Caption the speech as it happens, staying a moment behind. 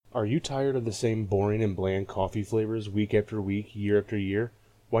Are you tired of the same boring and bland coffee flavors week after week, year after year?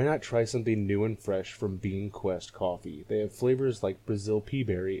 Why not try something new and fresh from Bean Quest Coffee? They have flavors like Brazil Pea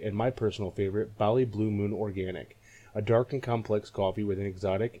Berry and my personal favorite, Bali Blue Moon Organic, a dark and complex coffee with an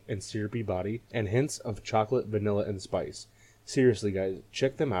exotic and syrupy body and hints of chocolate, vanilla, and spice. Seriously, guys,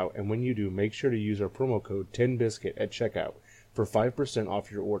 check them out, and when you do, make sure to use our promo code TINBISCUIT at checkout for 5%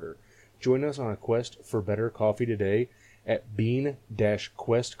 off your order. Join us on a quest for better coffee today at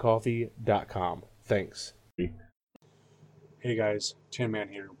bean-questcoffee.com. Thanks. Hey guys, Tin Man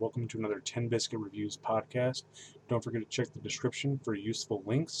here. Welcome to another Tin Biscuit Reviews podcast. Don't forget to check the description for useful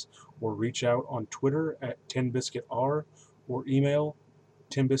links, or reach out on Twitter at TinBiscuitR, or email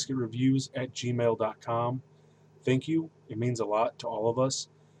tinbiscuitreviews@gmail.com. Thank you. It means a lot to all of us.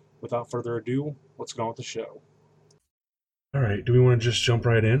 Without further ado, let's go on with the show. All right, do we want to just jump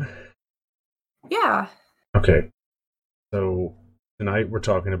right in? Yeah. Okay. So tonight we're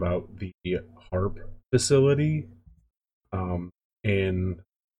talking about the HARP facility, in, I'm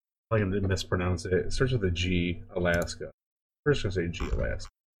going to mispronounce it. It starts with a G, Alaska. First I'm going to say G, Alaska.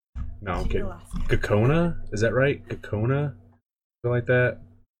 No, I'm kidding. Gakona? Is that right? Gakona? Something like that?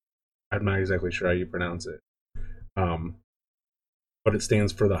 I'm not exactly sure how you pronounce it. But it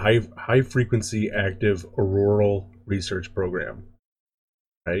stands for the High Frequency Active Auroral Research Program.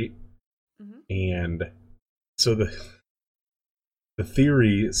 Right? Mm-hmm. And so the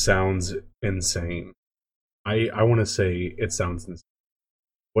theory sounds insane. I want to say it sounds insane.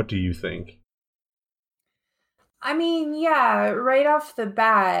 What do you think? I mean, yeah, right off the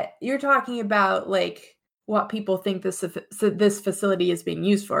bat, you're talking about like what people think this facility is being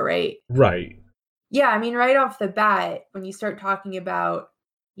used for, right? Right. Yeah, I mean, right off the bat, when you start talking about,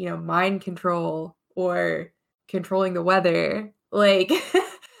 mind control or controlling the weather, like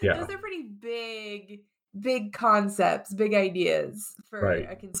Yeah. those are pretty big concepts, big ideas for Right.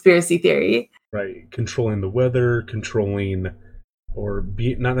 a conspiracy theory. Right. Controlling the weather, not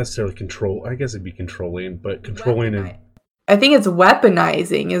necessarily control, I guess it'd be controlling, but controlling I think it's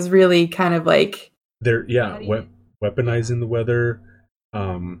weaponizing is really kind of like weaponizing the weather,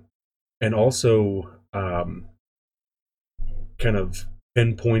 and also kind of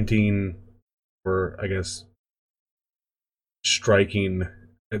pinpointing, or I guess striking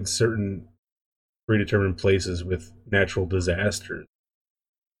at certain predetermined places with natural disasters.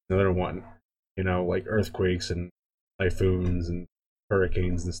 Another one, like earthquakes and typhoons and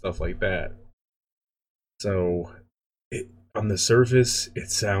hurricanes and stuff like that. So on the surface, it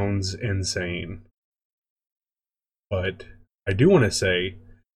sounds insane. But I do want to say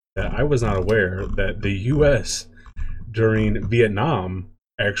that I was not aware that the U.S. during Vietnam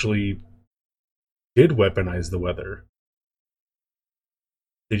actually did weaponize the weather.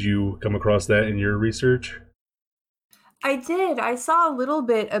 Did you come across that in your research? I did. I saw a little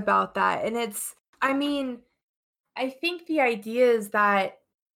bit about that. And I think the idea is that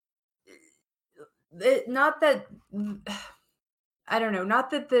not that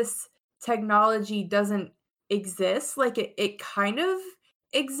this technology doesn't exist. Like it kind of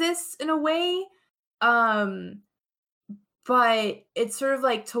exists in a way. But it's sort of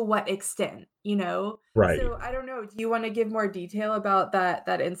like, to what extent, Right. So I don't know. Do you want to give more detail about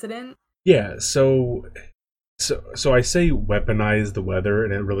that incident? Yeah. So I say weaponize the weather,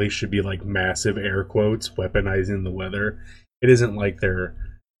 and it really should be like massive air quotes, weaponizing the weather. It isn't like they're,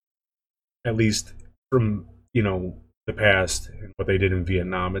 at least from, the past and what they did in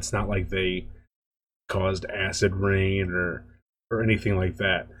Vietnam, it's not like they caused acid rain or anything like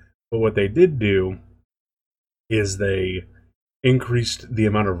that. But what they did do is they increased the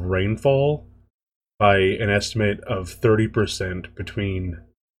amount of rainfall by an estimate of 30% between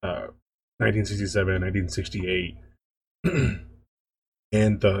 1967 and 1968.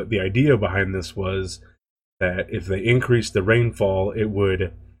 And the idea behind this was that if they increased the rainfall, it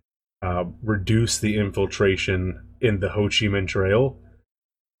would reduce the infiltration in the Ho Chi Minh Trail.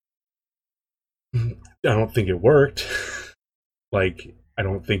 I don't think it worked. I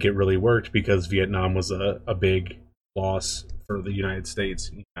don't think it really worked, because Vietnam was a big loss for the United States,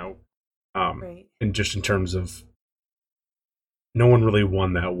 Right. And just in terms of, no one really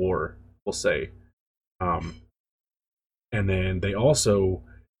won that war, we'll say. And then they also,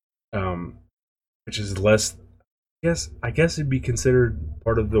 which is less, I guess it'd be considered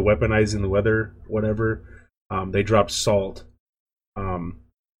part of the weaponizing the weather, whatever. They dropped salt on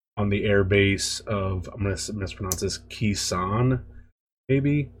the air base of, I'm going to mispronounce this, Khe Sanh,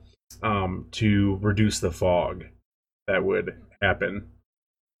 maybe, to reduce the fog that would happen.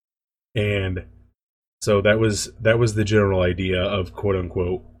 And so that was the general idea of, quote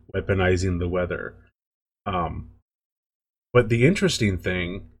unquote, weaponizing the weather. But the interesting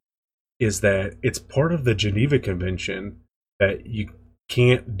thing is that it's part of the Geneva Convention that you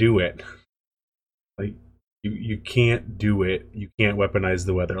can't do it. Like you can't do it. You can't weaponize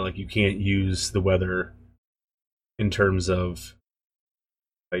the weather. Like you can't use the weather in terms of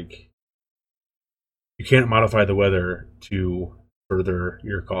like you can't modify the weather to further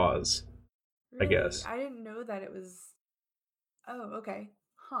your cause, I Really? guess. I didn't know that it was. Oh, okay.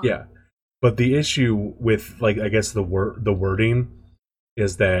 Huh. Yeah. But the issue with like I guess the wording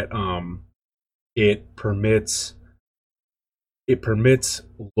is that it permits it permits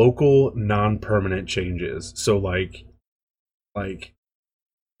local non-permanent changes. So like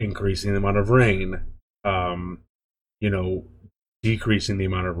increasing the amount of rain, um, you know, decreasing the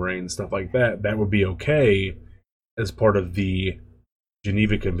amount of rain, stuff like that. That would be okay as part of the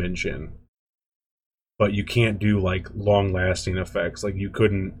Geneva Convention, but you can't do like long-lasting effects. Like you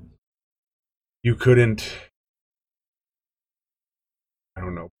couldn't I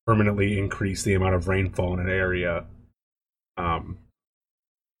don't know permanently increase the amount of rainfall in an area. Um,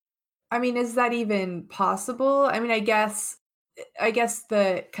 I mean, is that even possible? I mean, I guess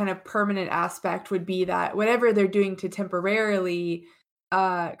the kind of permanent aspect would be that whatever they're doing to temporarily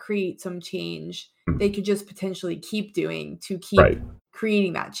create some change, they could just potentially keep doing to keep right,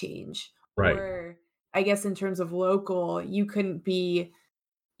 creating that change. right, Or I guess in terms of local, you couldn't be,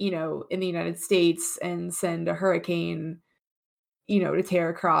 in the United States and send a hurricane, to tear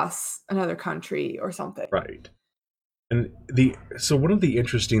across another country or something. right. And the so one of the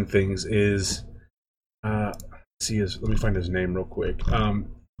interesting things is let me find his name real quick.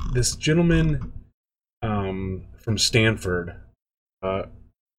 This gentleman from Stanford, uh,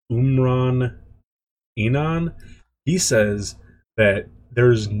 Umran Enan, he says that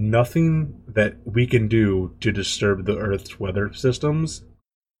there's nothing that we can do to disturb the Earth's weather systems.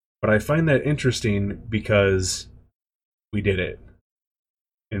 But I find that interesting because we did it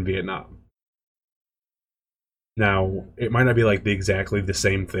in Vietnam. Now, it might not be like exactly the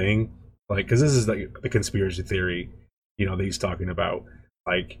same thing, like because this is like the conspiracy theory, that he's talking about.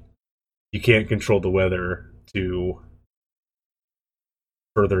 Like, you can't control the weather to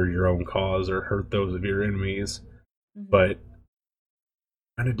further your own cause or hurt those of your enemies, Mhm. but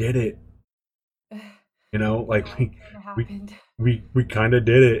kind of did it. Like Yeah, it we kind of we happened. we kind of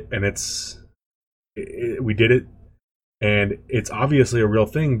did it, and we did it, and it's obviously a real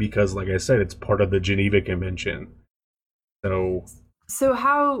thing because, like I said, it's part of the Geneva Convention. So So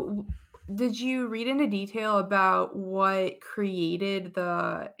how did you read into detail about what created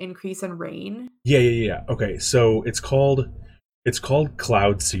the increase in rain? yeah. Okay, so it's called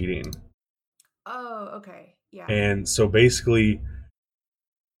cloud seeding, Oh, okay. Yeah. and so basically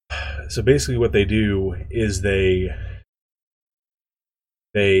what they do is they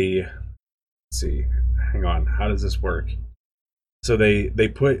let's see, hang on, how does this work? So they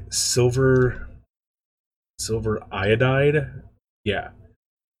put silver iodide, yeah,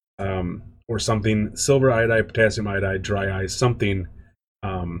 or something, silver iodide, potassium iodide, dry ice, something,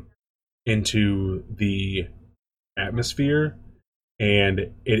 um, into the atmosphere,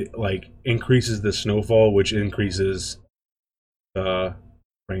 and it like increases the snowfall, which increases the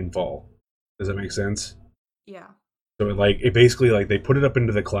rainfall. Does that make sense? Yeah. So it basically like they put it up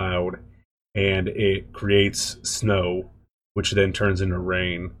into the cloud, and it creates snow, which then turns into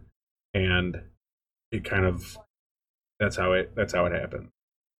rain, and it kind of that's how it happened.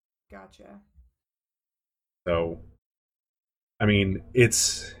 Gotcha. So I mean,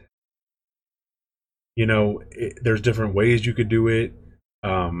 there's different ways you could do it.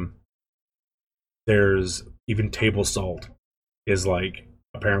 Um, there's even table salt is like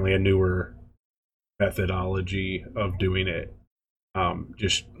apparently a newer methodology of doing it.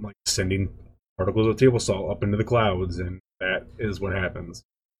 Just like sending particles of table salt up into the clouds, and that is what happens.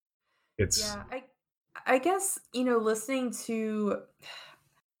 It's Yeah, I guess, listening to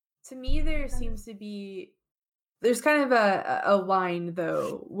me there seems to be there's kind of a line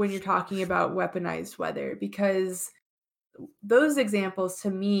though when you're talking about weaponized weather because those examples to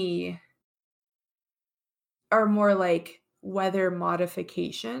me are more like weather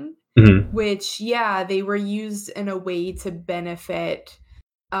modification, Mhm. which, yeah, they were used in a way to benefit,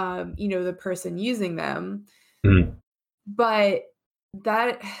 the person using them. Mhm. But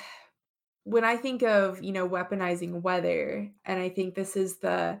that, when I think of, weaponizing weather, and I think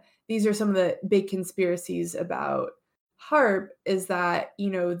these are some of the big conspiracies about HARP is that,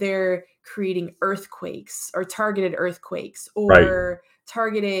 they're creating earthquakes or targeted earthquakes Right, or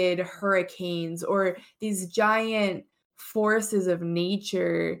targeted hurricanes or these giant forces of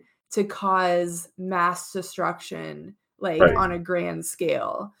nature to cause mass destruction, like right, on a grand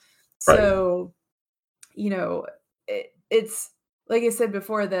scale. right, So, it's like I said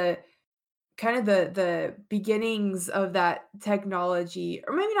before, kind of the beginnings of that technology,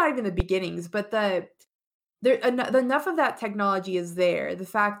 or maybe not even the beginnings, but enough of that technology is there. The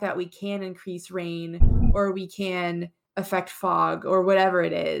fact that we can increase rain or we can affect fog or whatever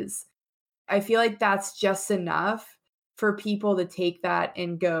it is, I feel like that's just enough for people to take that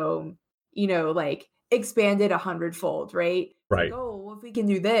and go, like expand it 100-fold, right? It's like, Right. oh, well, if we can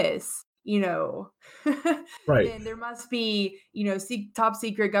do this, Right. then there must be, top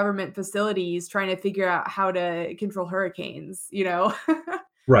secret government facilities trying to figure out how to control hurricanes.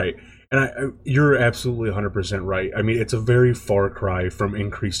 Right. And you're absolutely 100% right. I mean, it's a very far cry from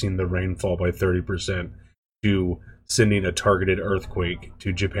increasing the rainfall by 30% to sending a targeted earthquake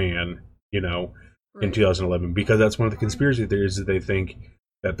to Japan, in Right. 2011, because that's one of the conspiracy theories that they think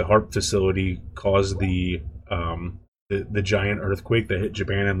that the HARP facility caused the giant earthquake that hit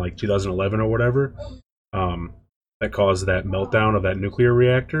Japan in like 2011 or whatever, that caused that meltdown of that nuclear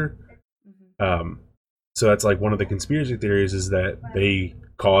reactor. Mhm. So that's like one of the conspiracy theories, is that they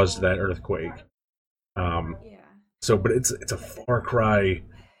caused that earthquake. Yeah. So, but it's a far cry.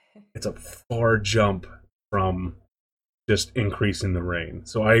 It's a far jump from just increasing the rain.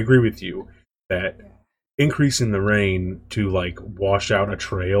 So I agree with you that Yeah. increasing the rain to like wash out a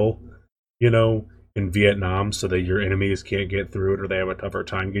trail, you know, in Vietnam so that your enemies can't get through it or they have a tougher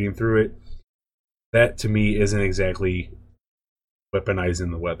time getting through it, that to me isn't exactly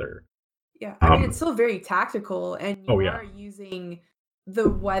weaponizing the weather. Yeah, I mean, it's Um, still very tactical, and oh you yeah, are using the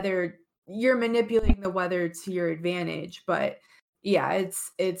weather. You're manipulating the weather to your advantage, but yeah,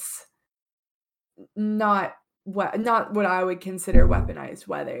 it's not what I would consider weaponized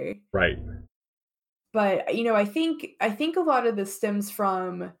weather. right. But I think a lot of this stems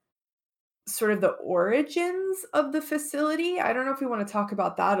from sort of the origins of the facility. I don't know if we want to talk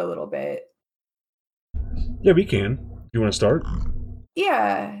about that a little bit. Yeah, we can. You want to start?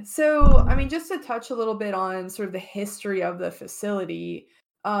 Yeah. So, I mean, just to touch a little bit on sort of the history of the facility.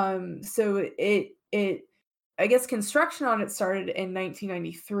 So it I guess construction on it started in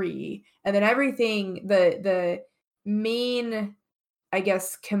 1993, and then everything the main, I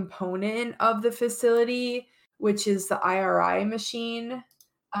guess, component of the facility, which is the IRI machine,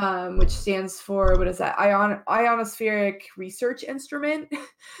 which stands for, what is that? Ionospheric Research Instrument.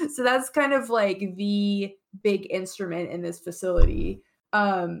 So that's kind of like the big instrument in this facility.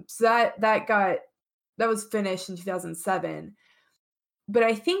 So that was finished in 2007. But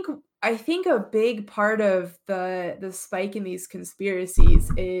I think a big part of the spike in these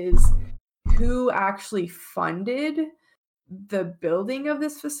conspiracies is who actually funded the building of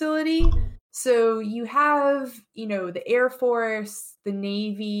this facility. So you have, the Air Force, the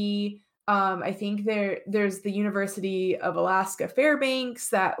Navy. I think there's the University of Alaska Fairbanks,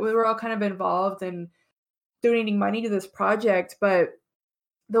 that we were all kind of involved in donating money to this project. But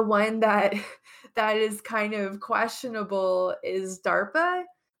the one that that is kind of questionable is DARPA,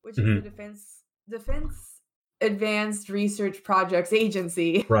 which is the Hmm. Defense Advanced Research Projects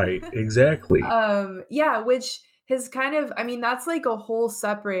Agency. Right. Exactly. Yeah, which has kind of, I mean, that's like a whole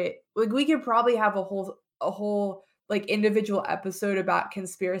separate, like, we could probably have a whole like individual episode about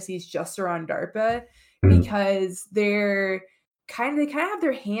conspiracies just around DARPA, Mhm. because they kind of have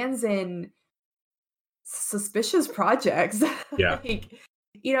their hands in suspicious projects. Yeah. Like,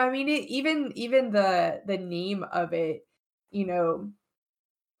 I mean, even the name of it, you know,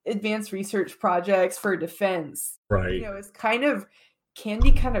 advanced research projects for defense, Right. is kind of, can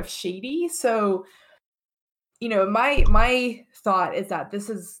be kind of shady. So, my thought is that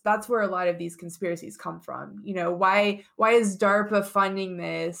that's where a lot of these conspiracies come from. Why is DARPA funding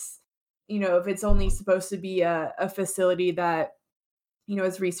this? If it's only supposed to be a facility that,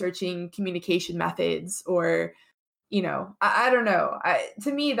 is researching communication methods, or, I don't know.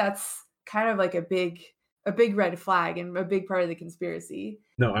 To me, that's kind of like a big red flag and a big part of the conspiracy.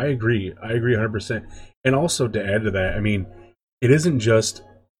 No, I agree. I agree 100%. And also to add to that, I mean, it isn't just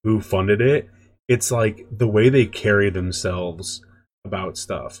who funded it, it's like the way they carry themselves about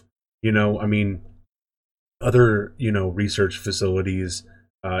stuff. I mean, other, research facilities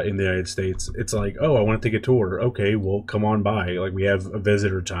in the United States, it's like, oh, I want to take a tour. Okay, well, come on by. Like, we have a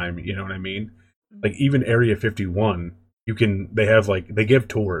visitor time. You know what I mean? Like, Mhm. even Area 51, they have like, they give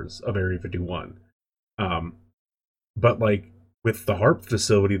tours of Area 51. Um, But like with the HARP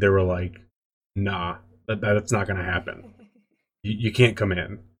facility, they were like, "Nah, that's not going to happen. You can't come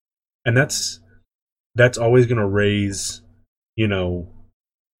in," and that's always going to raise, you know,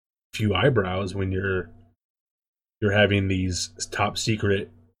 few eyebrows when you're having these top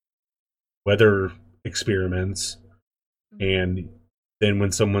secret weather experiments, Mhm. and then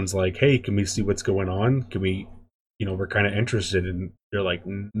when someone's like, "Hey, can we see what's going on? Can we, we're kind of interested in. They're like,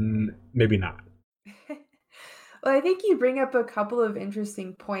 maybe not. Well, I think you bring up a couple of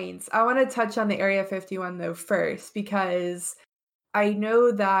interesting points. I want to touch on the Area 51 though first, because I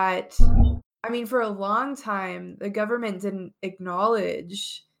know that, I mean, for a long time, the government didn't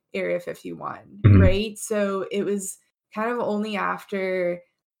acknowledge Area 51, Mhm. right? So it was kind of only after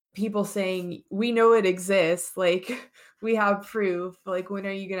people saying, we know it exists, like, we have proof, like, when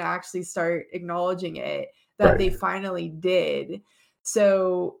are you going to actually start acknowledging it, that Right. they finally did.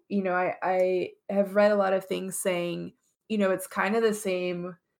 So, I have read a lot of things saying, it's kind of the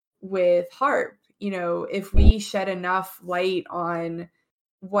same with HARP. If we shed enough light on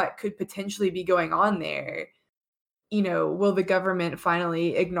what could potentially be going on there, will the government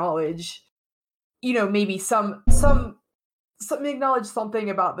finally acknowledge, maybe some acknowledge something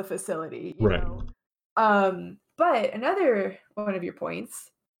about the facility, Right. But another one of your points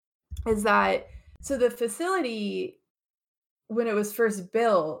is that, so the facility, when it was first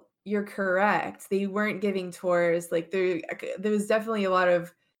built, you're correct. They weren't giving tours. Like, there was definitely a lot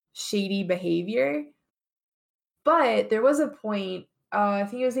of shady behavior. But there was a point, I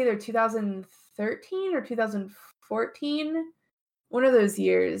think it was either 2013 or 2014, one of those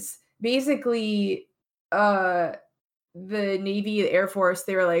years. Basically, uh, the Navy, the Air Force,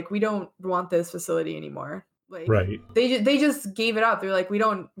 they were like, "We don't want this facility anymore." Like, Right. they just gave it up. They're like, "We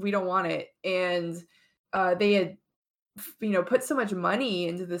don't want it." And they had, put so much money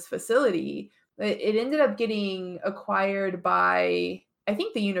into this facility that it ended up getting acquired by, I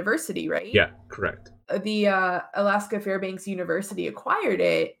think, the university, right? Yeah. Correct. The Alaska Fairbanks University acquired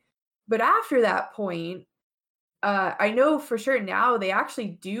it. But after that point, I know for sure now they actually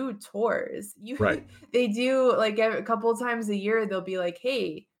do tours. Right. They do, like, a couple of times a year. They'll be like,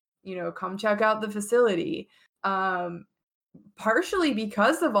 "Hey, come check out the facility." Um, Partially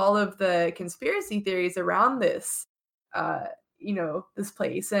because of all of the conspiracy theories around uh, this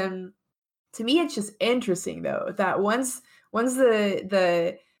place. And to me, it's just interesting though that once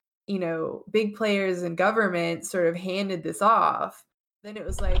the big players in government sort of handed this off, then it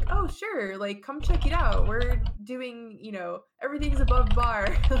was like, oh sure, like, come check it out, we're doing, everything's above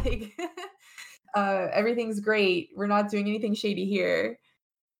bar. Like, everything's great, we're not doing anything shady here,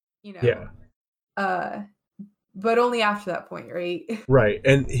 you Yeah. know uh but only after that point, right? Right.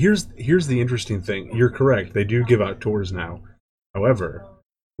 And here's the interesting thing. You're correct. They do give out tours now. However,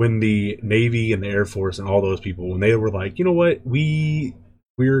 when the Navy and the Air Force and all those people, when they were like, you know what, we're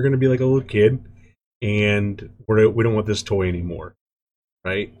gonna be like a little kid, and we don't want this toy anymore,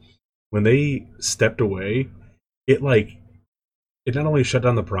 right? When they stepped away, it like it not only shut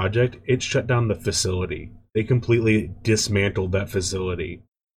down the project, it shut down the facility. They completely dismantled that facility,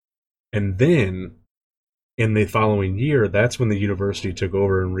 and then in the following year, that's when the university took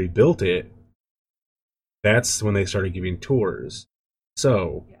over and rebuilt it. That's when they started giving tours.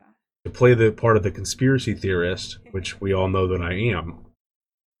 So, Yeah. to play the part of the conspiracy theorist, which we all know that I am,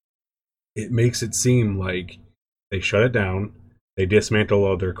 it makes it seem like they shut it down, they dismantled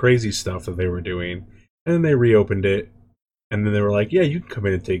all their crazy stuff that they were doing, and then they reopened it, and then they were like, "Yeah, you can come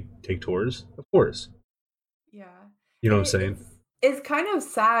in and take tours, of course." Yeah. You know And what I'm saying? it's kind of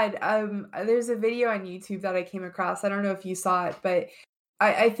sad. There's a video on YouTube that I came across. I don't know if you saw it, but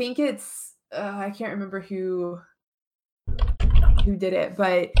I think it's, I can't remember who did it,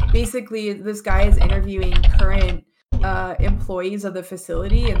 but basically this guy is interviewing current employees of the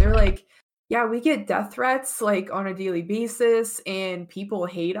facility, and they're like, yeah, we get death threats like on a daily basis, and people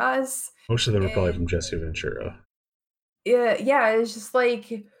hate us. Most of them are probably from And Jesse Ventura. yeah, it's just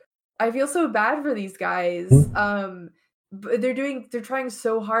like, I feel so bad for these guys. Hmm? But they're trying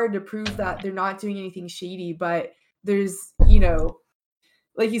so hard to prove that they're not doing anything shady, but there's,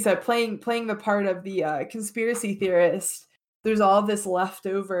 like you said, playing the part of the conspiracy theorist. There's all this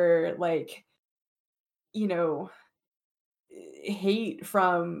leftover, like, you know hate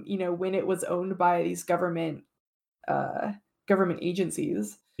from, when it was owned by these uh government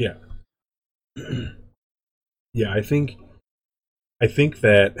agencies. Yeah. Yeah, I think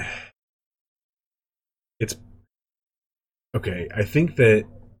that it's okay. I think that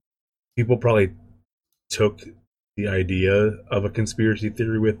people probably took the idea of a conspiracy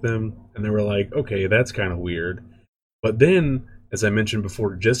theory with them and they were like, okay, that's kind of weird. But then, as I mentioned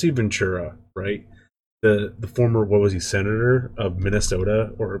before, Jesse Ventura, right? The former, what was he, senator of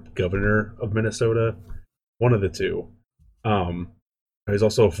Minnesota or governor of Minnesota? One of the two. Um he's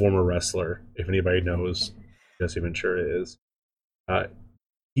also a former wrestler, if anybody knows who Jesse Ventura is. Uh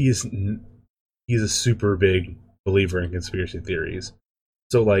he's he's a super big believer in conspiracy theories.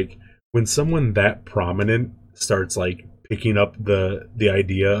 So like when someone that prominent starts like picking up the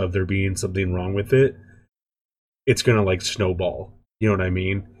idea of there being something wrong with it, it's gonna like snowball. You know what I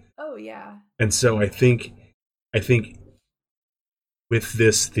mean? Oh yeah. And so I think with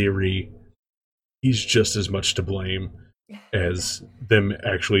this theory, he's just as much to blame as them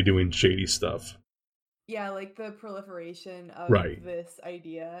actually doing shady stuff. Yeah, like the proliferation of Right. this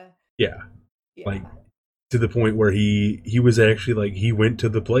idea. Yeah. Like Yeah. to the point where he was actually like he went to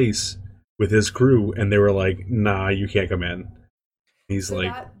the place with his crew and they were like, "Nah, you can't come in." He's So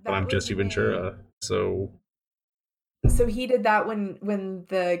like, "But that I'm was Jesse when Ventura." So so he did that when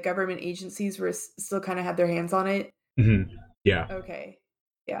the government agencies were still kind of had their hands on it. mhm. Yeah. Okay.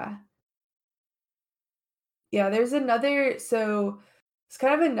 Yeah. Yeah, there's another so it's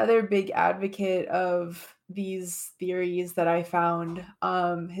kind of another big advocate of these theories that I found.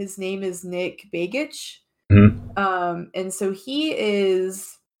 His name is Nick Begich. Mhm. And so he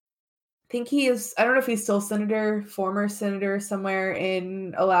is I think he is I don't know if he's still senator, former senator somewhere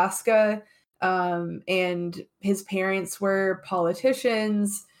in Alaska. And his parents were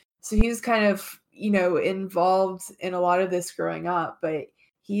politicians. So he was kind of, involved in a lot of this growing up, but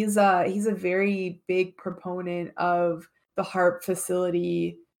he's a very big proponent of the HARP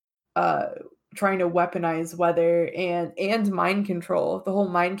facility uh trying to weaponize weather and mind control, the whole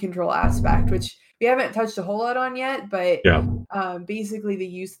mind control aspect, which we haven't touched a whole lot on yet, but Yeah. basically the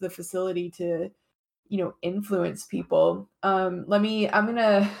use of the facility to influence people. I'm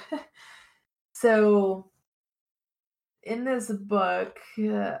gonna so in this book,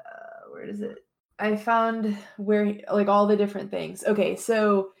 where is it? I found where like all the different things. Okay,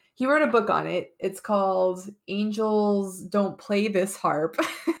 so he wrote a book on it. It's called Angels Don't Play This Harp.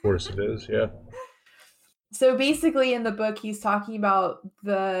 Of course it is. Yeah. So basically in the book he's talking about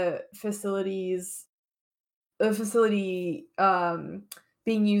the facility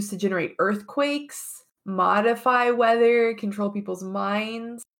being used to generate earthquakes, modify weather, control people's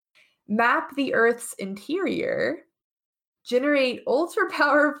minds, map the Earth's interior, generate ultra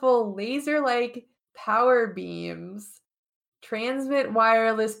powerful laser like power beams, transmit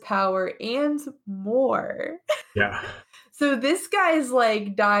wireless power, and more. Yeah. So this guy's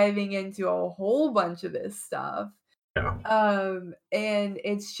like diving into a whole bunch of this stuff. Yeah. And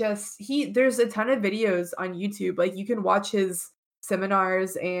it's just there's a ton of videos on YouTube. Like you can watch his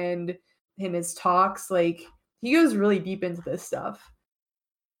seminars and his talks. Like he goes really deep into this stuff.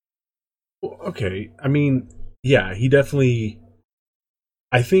 Well, okay. I mean, yeah, he definitely.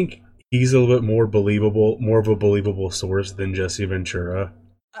 I think he's a little bit more of a believable source than Jesse Ventura.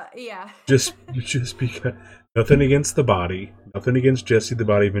 Yeah. Just because nothing against the body, nothing against Jesse the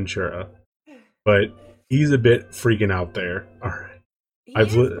Body Ventura, but he's a bit freaking out there. All right, He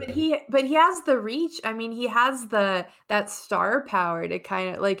I've is, but he has the reach. I mean, he has that star power to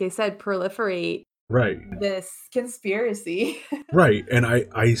kind of, like I said, proliferate right, this conspiracy. right, and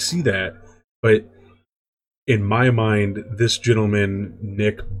I see that, but in my mind, this gentleman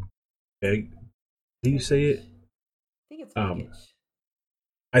Nick Beg, do you say Baggage. it? I think it's Um, baggage.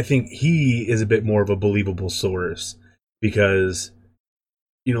 I think he is a bit more of a believable source because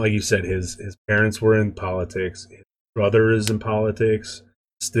like you said, his parents were in politics, his brother is in politics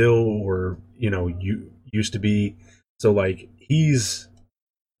still, or you used to be. So like he's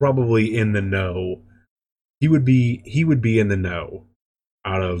probably in the know. He would be in the know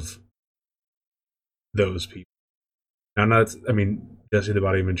out of those people. Now, not I mean Jesse the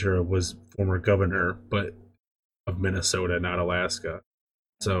Body Ventura was former governor, but of Minnesota, not Alaska.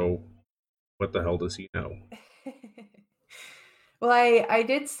 So what the hell does he know? Well, I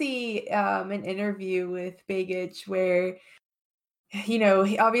did see an interview with Bagage where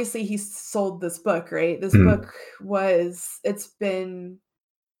obviously he sold this book, right? This Hmm. book it's been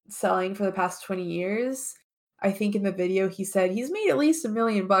selling for the past 20 years. I think in the video he said he's made at least $1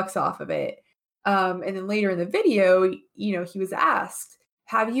 million off of it. And then later in the video, he was asked,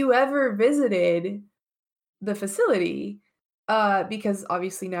 "Have you ever visited the facility?" Because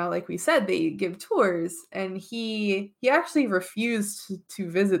obviously now, like we said, they give tours, and he actually refused to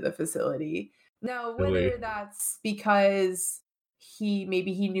visit the facility. Now, whether Really, that's because he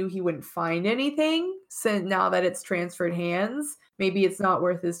knew he wouldn't find anything, since now that it's transferred hands, maybe it's not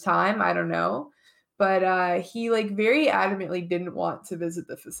worth his time. I don't know, but he like very adamantly didn't want to visit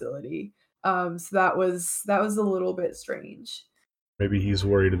the facility. So that was a little bit strange. maybe he's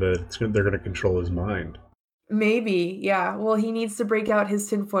worried that they're going to control his mind. Maybe, yeah. Well, he needs to break out his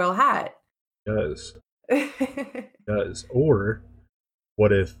tinfoil hat. Does does or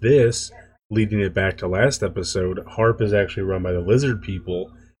what if this, leading it back to last episode, Harp is actually run by the lizard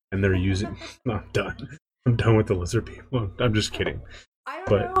people and they're using. No, I'm done. I'm done with the lizard people. I'm just kidding. I don't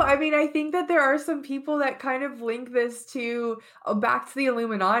But know. I mean, I think that there are some people that kind of link this to back to the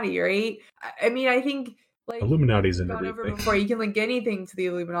Illuminati, right? I mean, I think like Illuminati's in gone over everything. before. You can link anything to the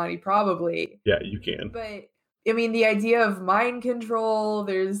Illuminati, probably. Yeah, you can. But I mean, the idea of mind control,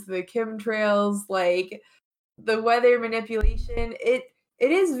 there's the chemtrails, like the weather manipulation. It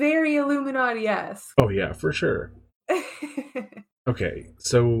is very Illuminati-esque. Oh yeah, for sure. Okay,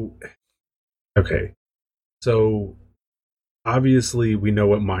 so obviously we know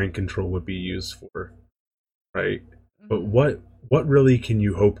what mind control would be used for, right? But what really can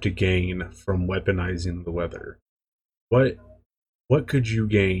you hope to gain from weaponizing the weather? What could you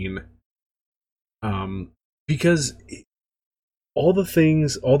gain? Because all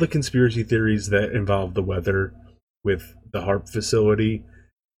the conspiracy theories that involve the weather with the HARP facility,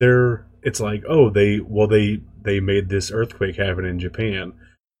 it's like, oh, they made this earthquake happen in Japan,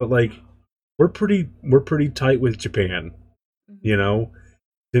 but like we're pretty tight with Japan, you know.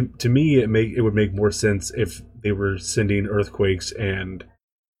 To me, it would make more sense if they were sending earthquakes and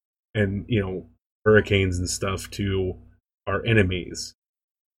hurricanes and stuff to our enemies,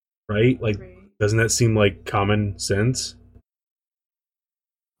 right? Like, doesn't that seem like common sense?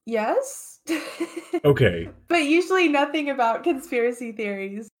 Yes. Okay. But usually nothing about conspiracy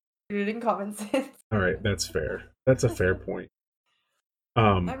theories rooted in common sense. All right, that's fair. That's a fair point.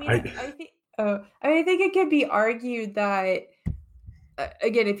 I mean, I think it could be argued that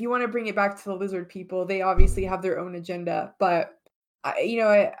again, if you want to bring it back to the lizard people, they obviously have their own agenda, but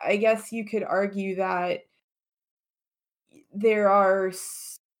I guess you could argue that there are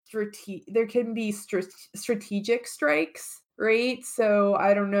there can be strategic strikes, right? So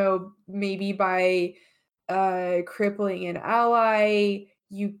I don't know, maybe by crippling an ally,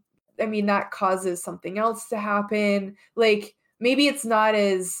 that causes something else to happen. Like maybe it's not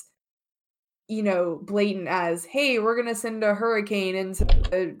as blatant as, hey, we're gonna send a hurricane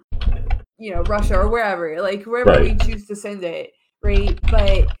into Russia or wherever we choose to send it, right?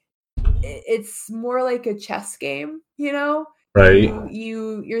 But it's more like a chess game, right?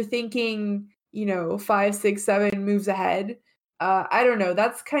 You're thinking 5, 6, 7 moves ahead. I don't know,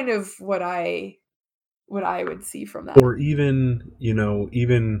 that's kind of what I would see from that. Or even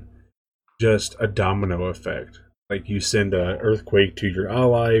just a domino effect. Like you send an earthquake to your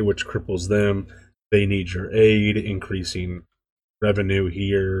ally, which cripples them. They need your aid, increasing revenue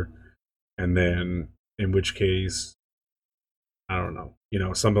here, and then in which case, I don't know,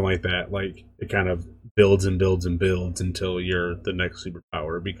 something like that. Like it kind of builds and builds and builds until you're the next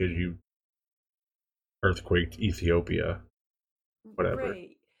superpower because you earthquaked Ethiopia, whatever.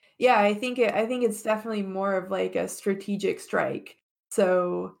 Right. Yeah, I think it's definitely more of like a strategic strike.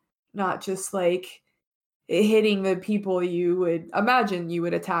 So not just like hitting the people you would imagine you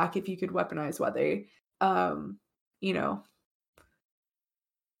would attack if you could weaponize weather.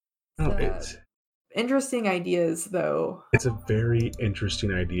 It's interesting ideas, though. It's a very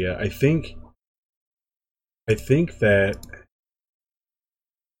interesting idea. I think that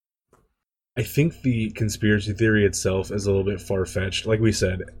the conspiracy theory itself is a little bit far-fetched. Like we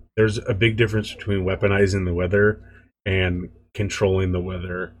said, there's a big difference between weaponizing the weather and controlling the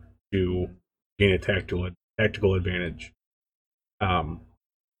weather to gain a tactical advantage.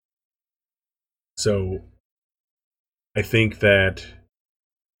 So I think that,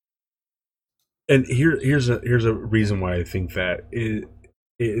 and here's a reason why I think that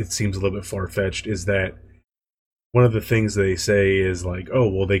it seems a little bit far-fetched, is that one of the things they say is like, oh,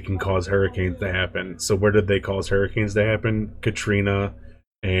 well, they can cause hurricanes to happen. So where did they cause hurricanes to happen? Katrina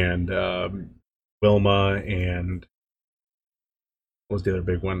and Wilma, and what was the other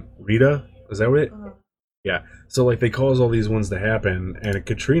big one? Rita? Is that what it? Yeah. So like they cause all these ones to happen, and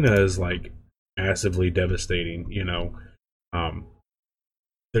Katrina is like massively devastating.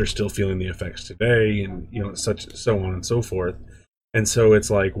 They're still feeling the effects today, and so on and so forth. And so it's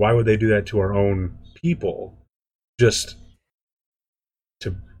like, why would they do that to our own people? Just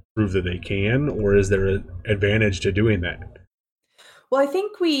to prove that they can, or is there an advantage to doing that? Well, I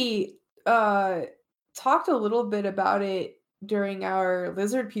think we talked a little bit about it during our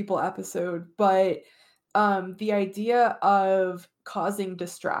lizard people episode, but the idea of causing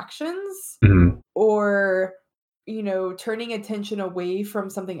distractions or turning attention away from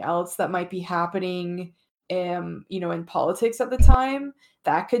something else that might be happening in politics at the time,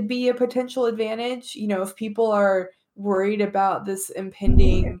 that could be a potential advantage. If people are worried about this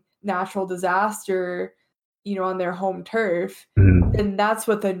impending natural disaster, on their home turf, then that's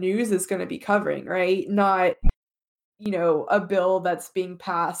what the news is going to be covering, right? Not, a bill that's being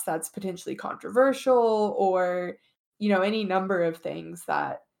passed that's potentially controversial, or, any number of things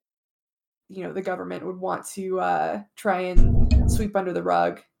that, the government would want to try and sweep under the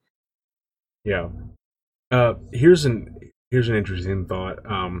rug. Yeah. Here's an interesting thought.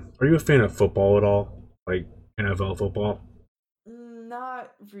 Are you a fan of football at all? like NFL football?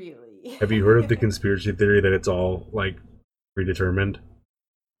 Not really. Have you heard of the conspiracy theory that it's all like predetermined?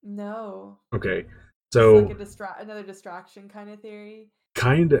 No. Okay, Just like so another distraction kind of theory.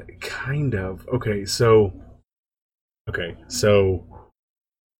 kind of. Okay, so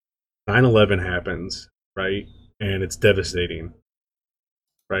 9/11 happens, right? And it's devastating,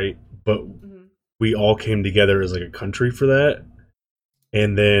 right? But Hmm. we all came together as like a country for that.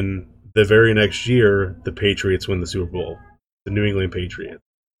 And then the very next year, the Patriots win the Super Bowl, the New England Patriots.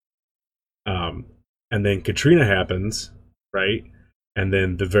 Um, and then Katrina happens, right? And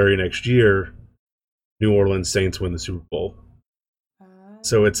then the very next year, New Orleans Saints win the Super Bowl.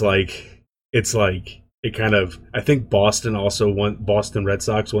 So Uh, it's like it kind of. I think Boston also won. Boston Red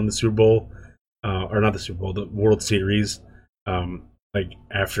Sox won the Super Bowl, or not the Super Bowl, the World Series. Like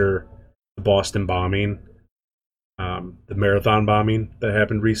after the Boston bombing, the marathon bombing that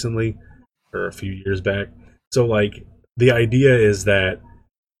happened recently or a few years back. So like the idea is that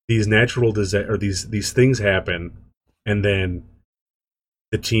these natural or these things happen, and then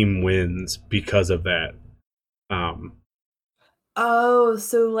the team wins because of that. Um, oh,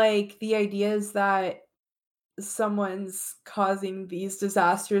 so like the idea is that someone's causing these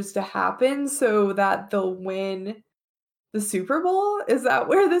disasters to happen so that they'll win the Super Bowl? Is that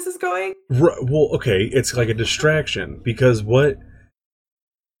where this is going? well, okay, it's like a distraction because what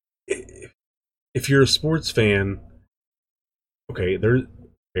if you're a sports fan? Okay,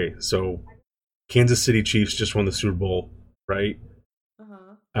 so Kansas City Chiefs just won the Super Bowl, right?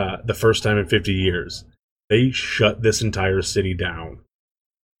 Uh-huh. The first time in 50 years. They shut this entire city down,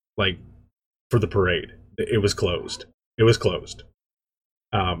 like for the parade. It was closed. It was closed.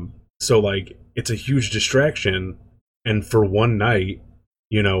 So like it's a huge distraction, and for one night,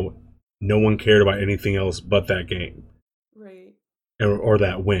 you know, no one cared about anything else but that game Right. or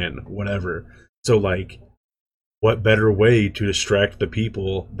that win, whatever. So like, what better way to distract the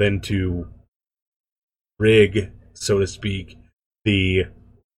people than to rig, so to speak, the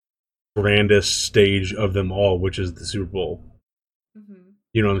grandest stage of them all, which is the Super Bowl. Mhm.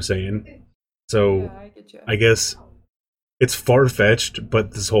 You know what I'm saying? Yeah, So I get you. I guess it's far fetched,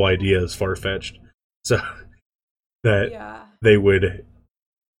 but this whole idea is far fetched. So that Yeah. they would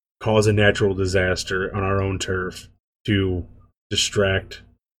cause a natural disaster on our own turf to distract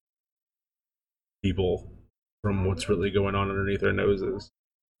people from what's really going on underneath our noses.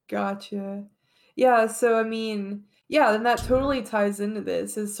 Gotcha. Yeah, so I mean, yeah, then that totally ties into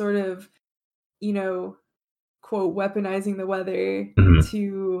this is sort of, you know, quote, weaponizing the weather Mhm.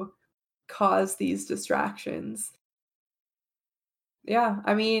 to cause these distractions. Yeah,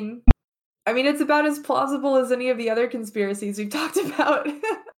 I mean, it's about as plausible as any of the other conspiracies we've talked about,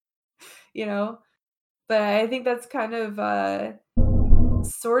 you know? But I think that's kind of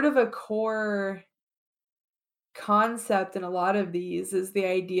sort of a core concept in a lot of these is the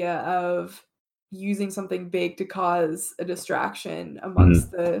idea of using something big to cause a distraction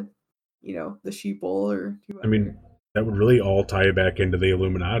amongst Mhm. the sheeple or I mean, whoever. that would really all tie back into the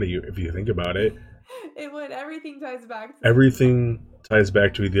Illuminati if you think about it. It would everything ties back to the Illuminati. Everything ties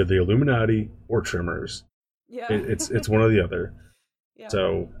back to either the Illuminati or Tremors. Yeah. It's one or the other. Yeah.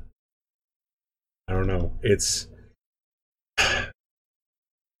 So I don't know.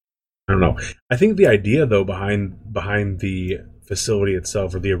 I don't know. I think the idea though behind the facility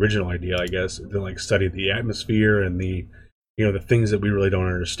itself, or the original idea, I guess, to like study the atmosphere and the things that we really don't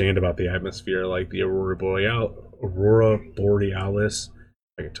understand about the atmosphere, like the aurora borealis.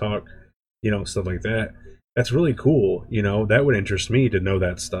 I can talk, stuff like that. That's really cool. That would interest me to know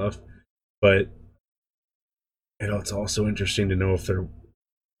that stuff. But it's also interesting to know if they're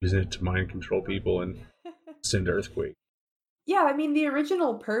using it to mind control people and send earthquake. Yeah, I mean, the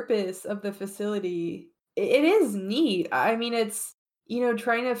original purpose of the facility, it is neat. I mean, it's,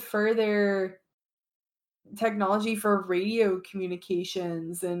 trying to further technology for radio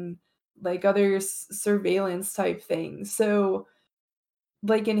communications and like other surveillance type things. So,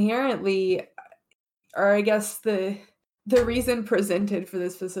 like inherently, or I guess the reason presented for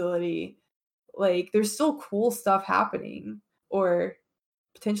this facility, like there's still cool stuff happening or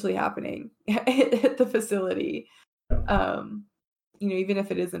potentially happening at the facility. Um, even if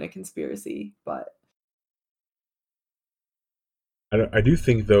it isn't a conspiracy, but I do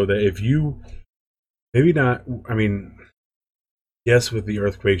think though that if you maybe not, I mean, yes, with the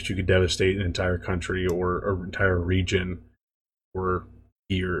earthquakes, you could devastate an entire country or an entire region for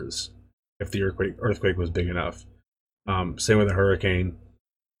years if the earthquake was big enough. mhm. Same with a hurricane.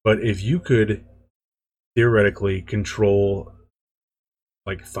 But if you could theoretically control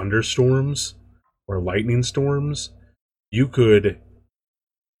like thunderstorms or lightning storms, you could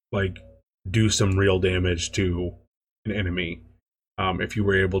like do some real damage to an enemy. If you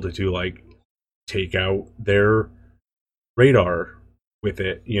were able to like take out their radar with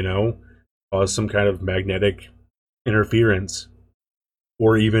it, cause some kind of magnetic interference,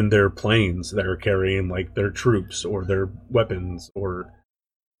 or even their planes that are carrying like their troops or their weapons or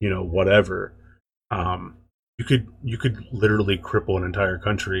whatever. Um, you could literally cripple an entire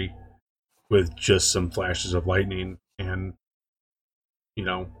country with just some flashes of lightning and you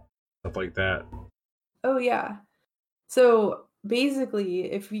know stuff like that. Oh yeah. So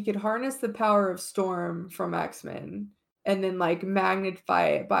basically, if we could harness the power of Storm from X-Men and then like magnify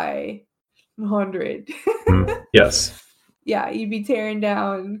it by 100, Yes. yeah, you'd be tearing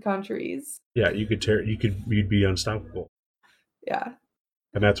down countries. Yeah, you'd be unstoppable. Yeah.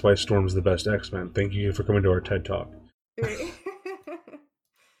 And that's why Storm's the best X-Men. Thank you for coming to our TED Talk. Right.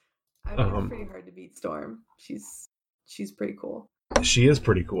 I mean, it's pretty hard to beat Storm. She's pretty cool. She is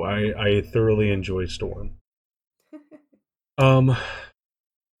pretty cool. I thoroughly enjoy Storm. Um,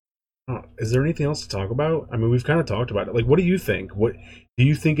 is there anything else to talk about? I mean, we've kind of talked about it. Like, what do you think? What do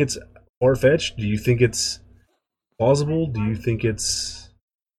you think? It's far-fetched? Do you think it's plausible? Do you think it's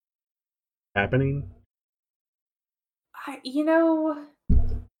happening? I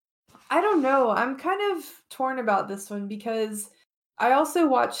don't know. I'm kind of torn about this one because I also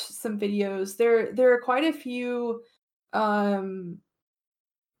watched some videos. There are quite a few um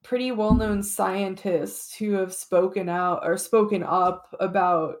pretty well-known scientists who have spoken out or spoken up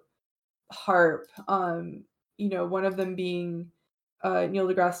about HARP. One of them being Neil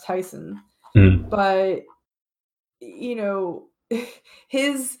deGrasse Tyson. Mm. But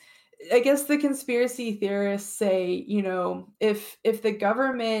his I guess the conspiracy theorists say, if the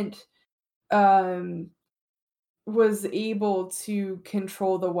government um was able to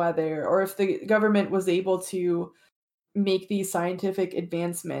control the weather, or if the government was able to make these scientific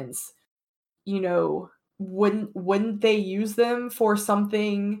advancements, wouldn't they use them for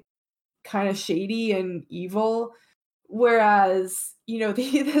something kind of shady and evil? Whereas,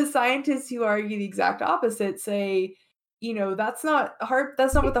 the scientists who argue the exact opposite say, that's not HARP,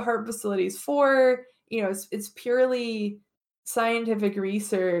 that's not what the HARP facility is for. It's purely scientific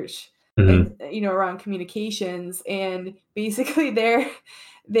research and around communications. And basically their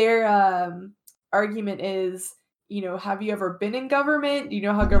argument is, have you ever been in government? Do you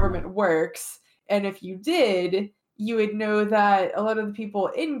know how government works? And if you did, you would know that a lot of the people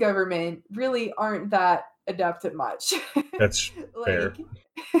in government really aren't that adept at much. That's fair.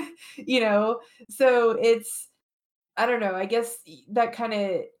 So it's, I don't know, I guess that kind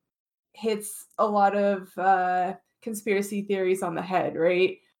of hits a lot of conspiracy theories on the head,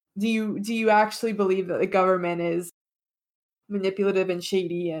 right? Do you actually believe that the government is manipulative and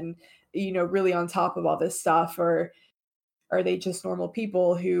shady and really on top of all this stuff, or are they just normal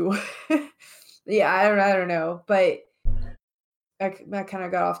people who yeah, I don't know, but that kind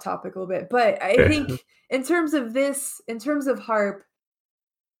of got off topic a little bit. But I think in terms of HARP,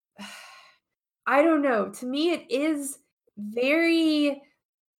 I don't know. To me, it is very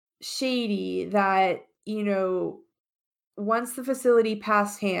shady that, once the facility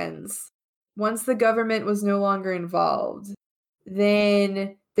passed hands, once the government was no longer involved,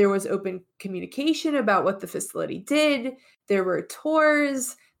 then there was open communication about what the facility did. There were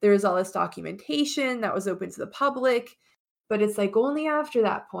tours. There was all this documentation that was open to the public. But it's like only after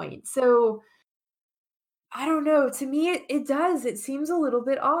that point. So I don't know. To me, it does. It seems a little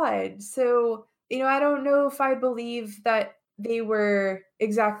bit odd. So, I don't know if I believe that they were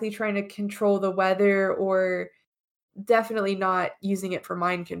exactly trying to control the weather, or definitely not using it for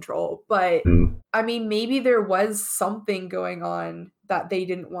mind control. But I mean, maybe there was something going on that they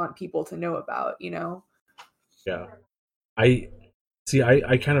didn't want people to know about, Yeah. I see,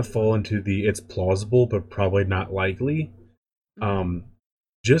 I kind of fall into the it's plausible, but probably not likely.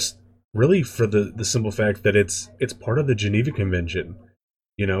 Just really for the simple fact that it's part of the Geneva Convention.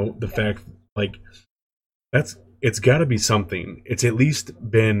 The fact, like, it's got to be something. It's at least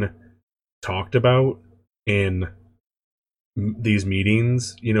been talked about in these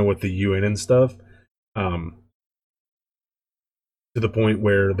meetings, with the UN and stuff, to the point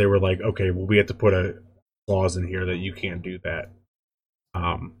where they were like, okay, well, we have to put a clause in here that you can't do that.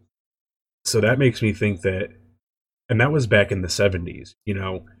 So that makes me think that, and that was back in the 70s,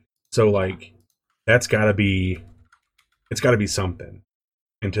 so like it's got to be something.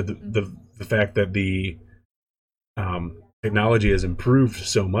 And to the fact that the technology has improved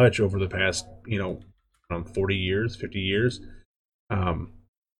so much over the past 40 years, 50 years,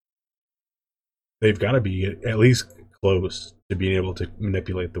 they've got to be at least close to being able to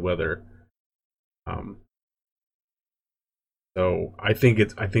manipulate the weather. So I think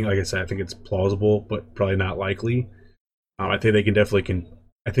like I said, I think it's plausible, but probably not likely. I think they can definitely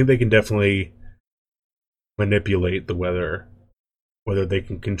I think they can definitely manipulate the weather. Whether they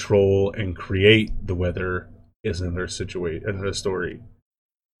can control and create the weather is another story.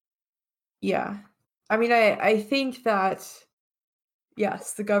 Yeah. I mean, I think that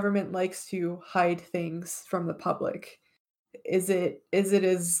yes, the government likes to hide things from the public. Is it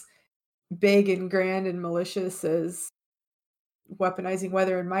as big and grand and malicious as weaponizing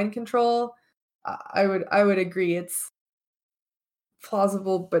weather and mind control? I would agree it's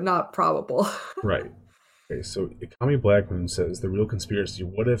plausible but not probable. Right. Okay, so Ikami Blackmoon says the real conspiracy: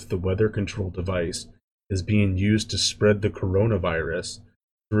 what if the weather control device is being used to spread the coronavirus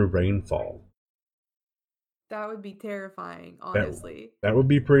through rainfall? That would be terrifying, That honestly. that would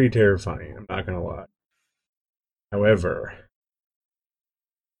be pretty terrifying, I'm not gonna lie. However,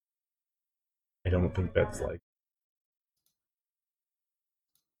 I don't think that's like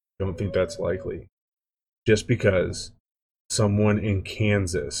don't think that's likely. Just because someone in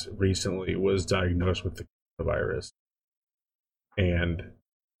Kansas recently was diagnosed with the coronavirus and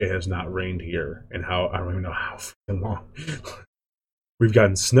it has not rained here and how I don't even know how long. We've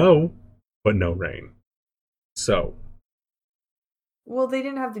gotten snow, but no rain. So Well, they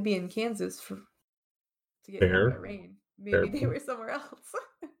didn't have to be in Kansas to get hit by fair, rain. fair Maybe they point, were somewhere else.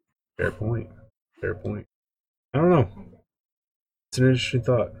 fair point, fair point. I don't know. It's an interesting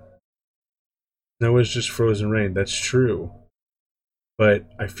thought. Snow is just frozen rain. That's true, but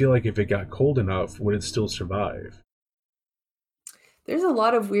I feel like if it got cold enough, would it still survive? There's a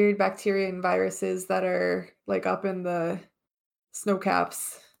lot of weird bacteria and viruses that are like up in the snow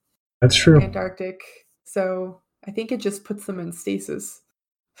caps, That's true. Antarctic. So I think it just puts them in stasis.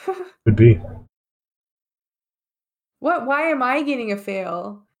 Would be What? Why am I getting a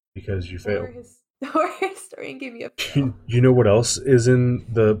fail? because you Or failed. his or historian gave me a fail. You know what else is in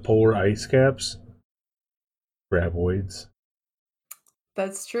the polar ice caps? Graboids.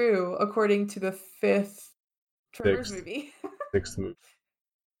 That's true, according to the fifth Tremors Sixth, movie. sixth movie.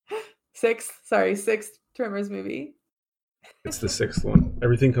 Sixth Tremors movie. It's the sixth one.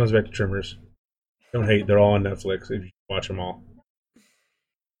 Everything comes back to Tremors. Don't hate. They're all on Netflix. If you watch them all.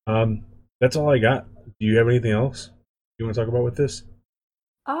 That's all I got. Do you have anything else you want to talk about with this?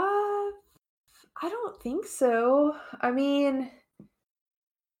 I don't think so. I mean,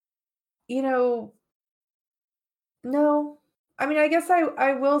 you know, no. I mean, I guess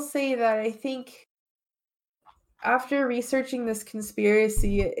I will say that I think after researching this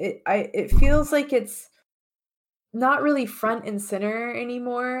conspiracy, it feels like it's not really front and center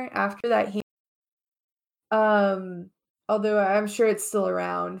anymore after that um although I'm sure it's still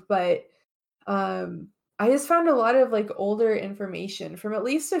around, but um I just found a lot of like older information from at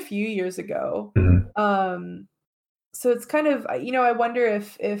least a few years ago. Mhm. Um so it's kind of I wonder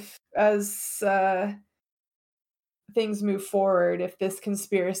if as things move forward, if this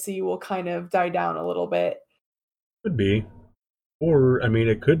conspiracy will kind of die down a little bit. Could be, or I mean,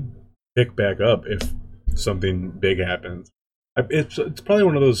 it could pick back up if something big happens. It's probably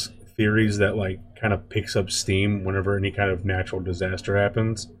one of those theories that like kind of picks up steam whenever any kind of natural disaster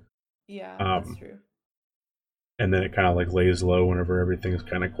happens, Yeah, that's um, true. and then it kind of like lays low whenever everything's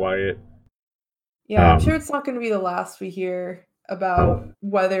kind of quiet. Yeah, I'm sure Um, it's not going to be the last we hear about oh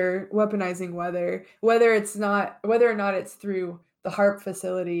weaponizing weather, whether or not it's through the HARP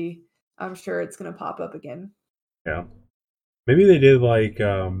facility. I'm sure it's going to pop up again. yeah, maybe they did like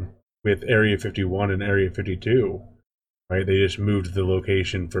with Area 51 and Area 52, right? They just moved the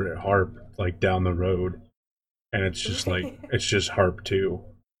location for HARP like down the road, and it's just like Right. it's just HARP 2.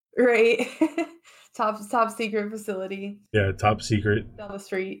 Right. Top secret facility Yeah, top secret. down the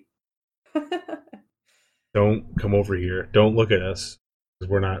street. Don't come over here. Don't look at us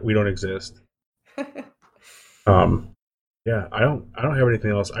because we don't exist. Um, yeah, I don't have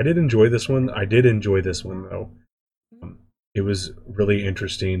anything else. I did enjoy this one. I did enjoy this one though. Um, it was really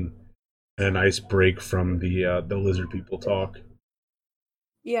interesting and a nice break from the lizard people talk.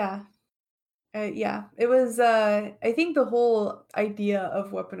 Yeah. Yeah. It was I think the whole idea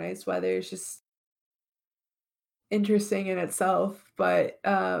of weaponized weather is just interesting in itself, but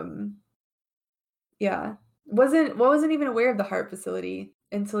yeah. Wasn't even aware of the heart facility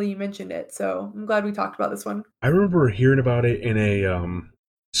until you mentioned it. So, I'm glad we talked about this one. I remember hearing about it in a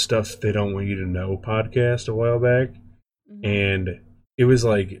stuff they don't want you to know podcast a while back, Mhm. and it was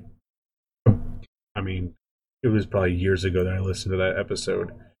like, I mean, it was probably years ago that I listened to that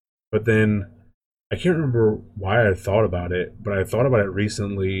episode, but then I can't remember why I thought about it, but I thought about it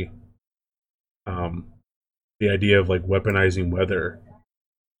recently. Um, the idea of like weaponizing weather,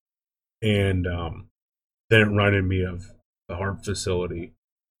 and then it reminded me of the HARP facility.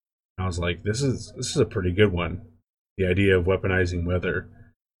 I was like, this is a pretty good one. The idea of weaponizing weather,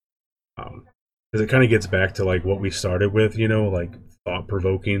 because it kind of gets back to like what we started with, like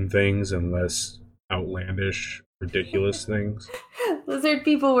thought-provoking things and less outlandish, ridiculous things. Lizard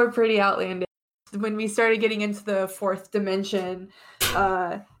people were pretty outlandish. When we started getting into the fourth dimension,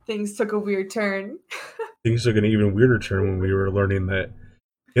 things took a weird turn. Things took an even weirder turn when we were learning that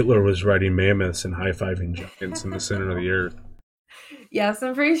Hitler was riding mammoths and high-fiving giants in the center of the earth. Yes,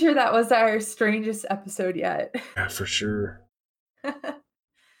 I'm pretty sure that was our strangest episode yet. Yeah, for sure.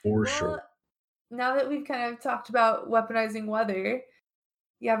 For sure. Now that we've kind of talked about weaponizing weather,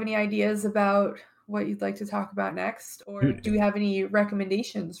 you have any ideas about what you'd like to talk about next? Or do we have any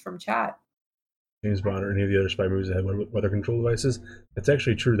recommendations from chat? James Bond or any of the other spy movies that have weather control devices? That's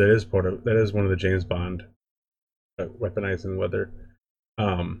actually true. That is one of the James Bond weaponizing weather.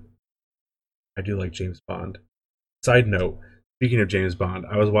 I do like James Bond. Side note, speaking of James Bond,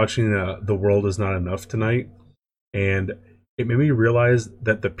 I was watching The World Is Not Enough tonight, and it made me realize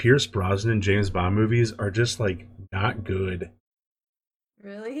that the Pierce Brosnan James Bond movies are just like not good.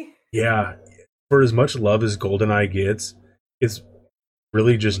 Really? Yeah. For as much love as GoldenEye gets, it's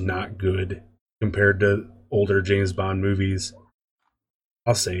really just not good compared to older James Bond movies.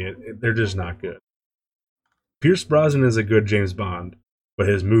 I'll say it. They're just not good. Pierce Brosnan is a good James Bond, but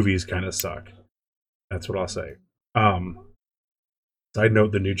his movies kind of suck. That's what I'll say. Side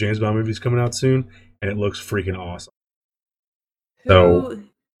note, the new James Bond movie's coming out soon, and it looks freaking awesome. Who,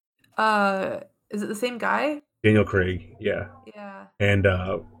 is it the same guy? Daniel Craig, yeah. Yeah. And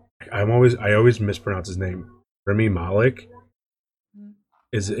I always mispronounce his name. Rami Malek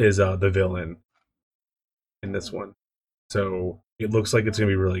is the villain in this one. So it looks like it's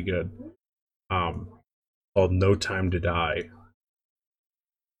gonna be really good. Called No Time to Die.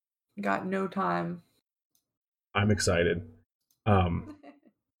 Got no time. I'm excited.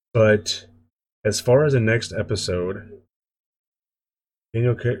 But as far as the next episode,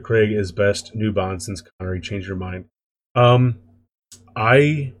 Daniel Craig is best new Bond since Connery changed your mind.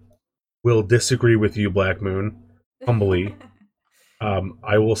 I will disagree with you, Black Moon, humbly.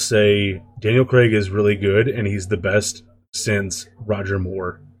 I will say Daniel Craig is really good, and he's the best since Roger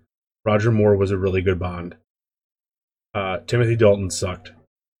Moore. Roger Moore was a really good Bond. Timothy Dalton sucked.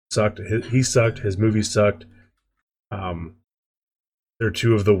 He sucked. His movies sucked. They're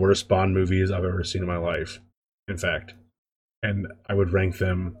two of the worst Bond movies I've ever seen in my life, in fact. And I would rank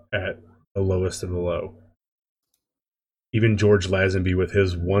them at the lowest of the low. Even George Lazenby, with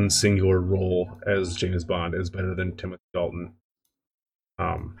his one singular role as James Bond, is better than Timothy Dalton.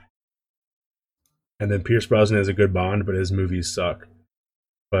 And then Pierce Brosnan is a good Bond, but his movies suck.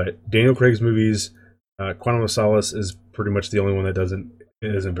 But Daniel Craig's movies, Quantum of Solace is pretty much the only one that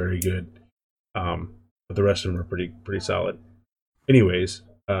isn't very good. But the rest of them are pretty solid. Anyways,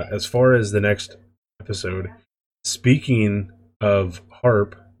 as far as the next episode, speaking of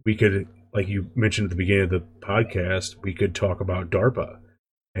HARP, we could, like you mentioned at the beginning of the podcast, we could talk about DARPA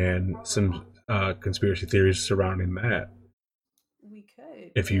and some conspiracy theories surrounding that. We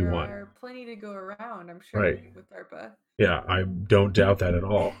could. If you want. There are plenty to go around, I'm sure, right. With DARPA. Yeah, I don't doubt that at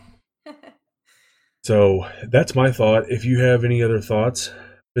all. So that's my thought. If you have any other thoughts,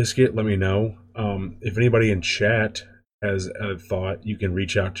 Biscuit, let me know. If anybody in chat has a thought, you can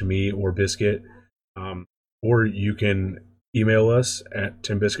reach out to me or Biscuit, or you can email us at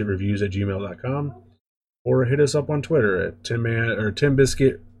timbiscuitreviews@gmail.com, or hit us up on Twitter at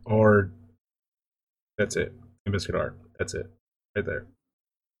timbiscuit, or that's it, timbiscuit art. That's it, right there.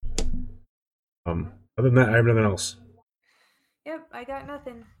 Other than that, I have nothing else. Yep, I got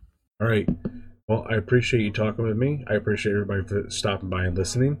nothing. All right. Well, I appreciate you talking with me. I appreciate everybody for stopping by and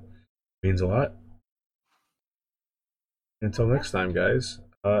listening. It means a lot. Until next time, guys,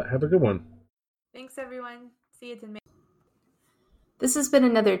 have a good one. Thanks, everyone. See you, Tin Man. This has been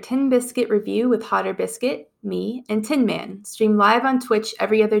another Tin Biscuit review with Hotter Biscuit, me, and Tin Man, streamed live on Twitch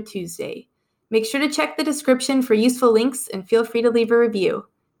every other Tuesday. Make sure to check the description for useful links and feel free to leave a review.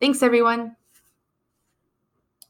 Thanks, everyone.